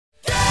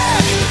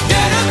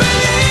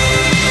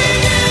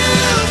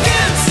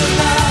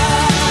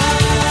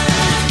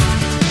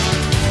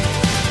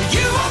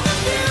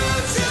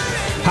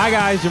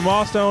guys,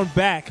 Jamal Stone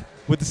back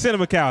with the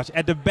Cinema Couch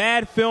at the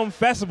Bad Film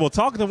Festival,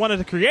 talking to one of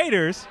the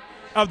creators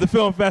of the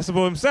film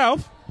festival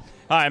himself.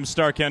 Hi, I'm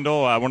Starr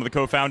Kendall, one of the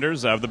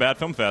co-founders of the Bad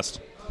Film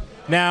Fest.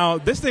 Now,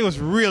 this thing was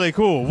really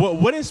cool.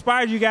 What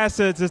inspired you guys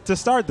to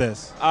start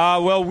this?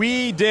 Well,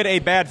 we did a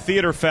Bad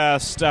Theater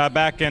Fest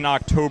back in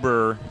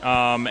October,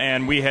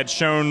 and we had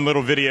shown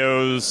little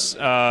videos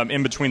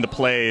in between the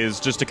plays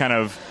just to kind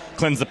of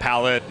cleanse the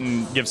palate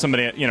and give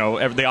somebody,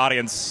 the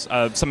audience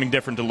something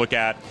different to look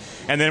at.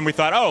 And then we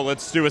thought, oh,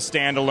 let's do a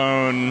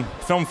standalone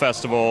film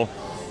festival,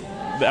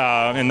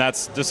 and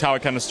that's just how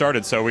it kind of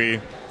started. So we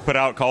put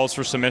out calls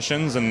for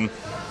submissions and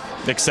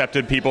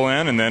accepted people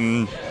in, and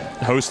then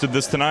hosted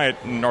this tonight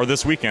or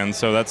this weekend.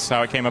 So that's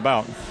how it came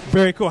about.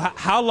 Very cool.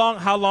 How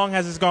long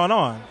has this gone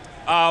on?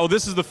 Well,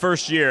 this is the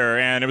first year,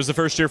 and it was the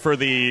first year for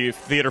the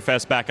Theater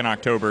Fest back in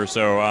October.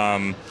 So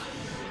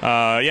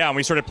yeah, and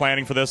we started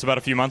planning for this about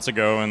a few months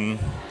ago and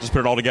just put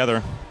it all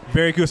together.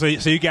 Very cool. So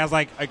you guys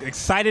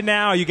excited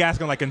now? Are you guys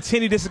gonna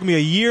continue? This is gonna be a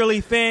yearly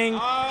thing.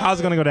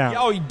 How's it gonna go down?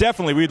 Oh,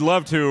 definitely. We'd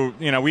love to.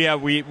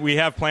 We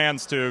have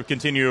plans to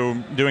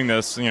continue doing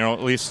this.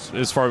 At least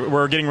as far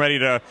we're getting ready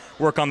to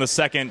work on the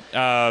second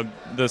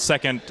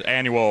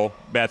annual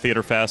Bad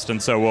Theater Fest, and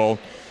so we'll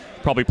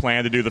probably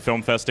plan to do the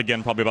film fest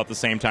again, probably about the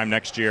same time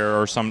next year,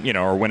 or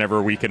or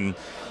whenever we can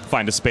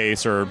find a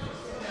space or.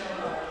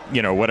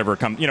 Whatever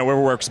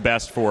whatever works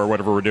best for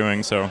whatever we're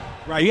doing. So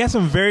right, you had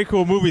some very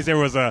cool movies. There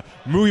was a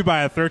movie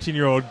by a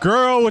 13-year-old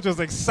girl, which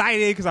was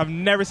exciting because I've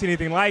never seen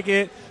anything like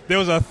it. There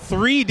was a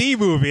 3D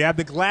movie at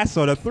the Glass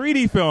Soda,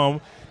 3D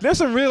film. There's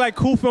some really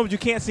cool films you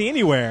can't see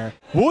anywhere.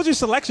 What was your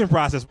selection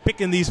process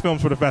picking these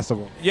films for the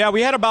festival? Yeah,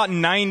 we had about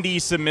 90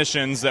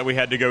 submissions that we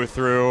had to go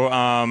through.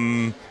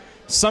 And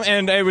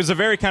it was a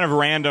very kind of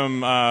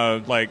random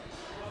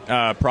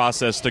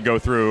process to go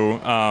through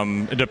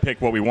to pick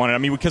what we wanted. I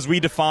mean, because we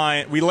let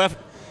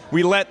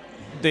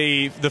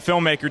the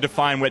filmmaker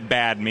define what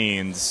bad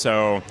means.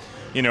 So,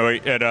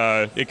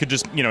 it could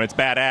just it's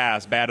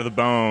badass, bad to the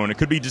bone. It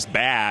could be just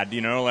bad,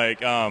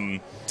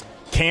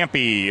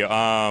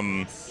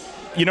 campy.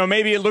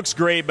 Maybe it looks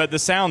great, but the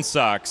sound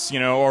sucks.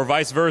 Or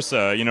vice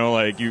versa.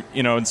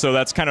 And so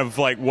that's kind of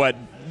like what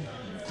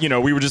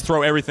we would just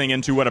throw everything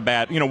into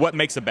what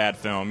makes a bad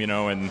film.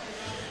 And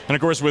of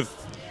course with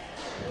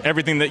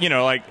everything that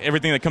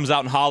everything that comes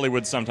out in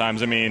Hollywood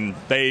sometimes, I mean,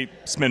 they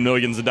spend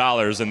millions of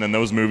dollars and then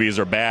those movies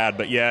are bad,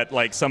 but yet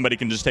somebody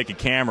can just take a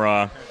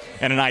camera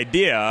and an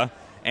idea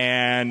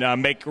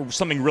and make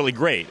something really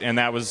great. And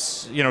that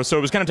was so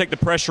it was kind of take the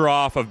pressure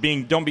off of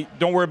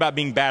don't worry about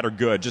being bad or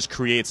good, just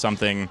create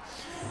something.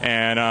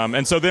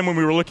 And so then when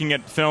we were looking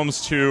at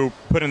films to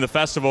put in the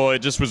festival, it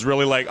just was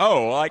really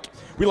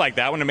we like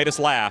that one, it made us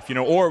laugh,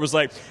 or it was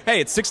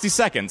hey, it's 60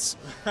 seconds,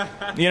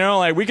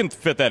 we can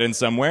fit that in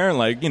somewhere,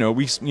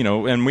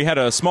 and we had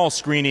a small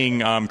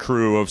screening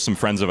crew of some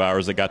friends of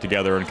ours that got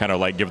together and kind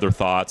of give their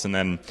thoughts, and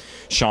then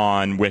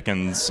Sean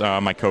Wickens,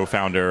 my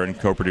co-founder and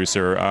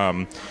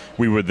co-producer,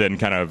 we would then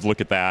kind of look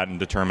at that and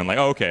determine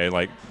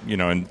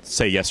and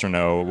say yes or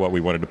no what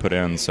we wanted to put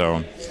in.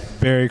 So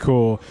very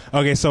cool.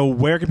 Okay, so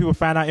where can people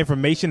find out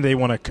information? They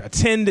want to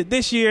attend it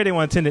this year, they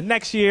want to attend it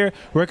next year.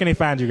 Where can they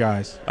find you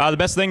guys? The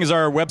best thing is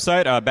our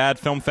website,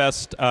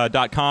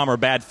 badfilmfest.com or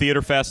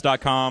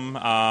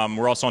badtheaterfest.com.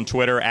 We're also on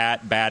Twitter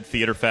at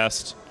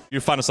badtheaterfest. You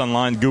can find us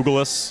online, Google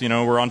us,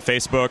 we're on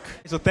Facebook.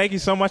 So thank you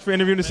so much for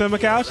interviewing the Cinema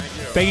Couch.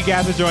 Thank you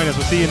guys for joining us.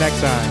 We'll see you next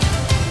time.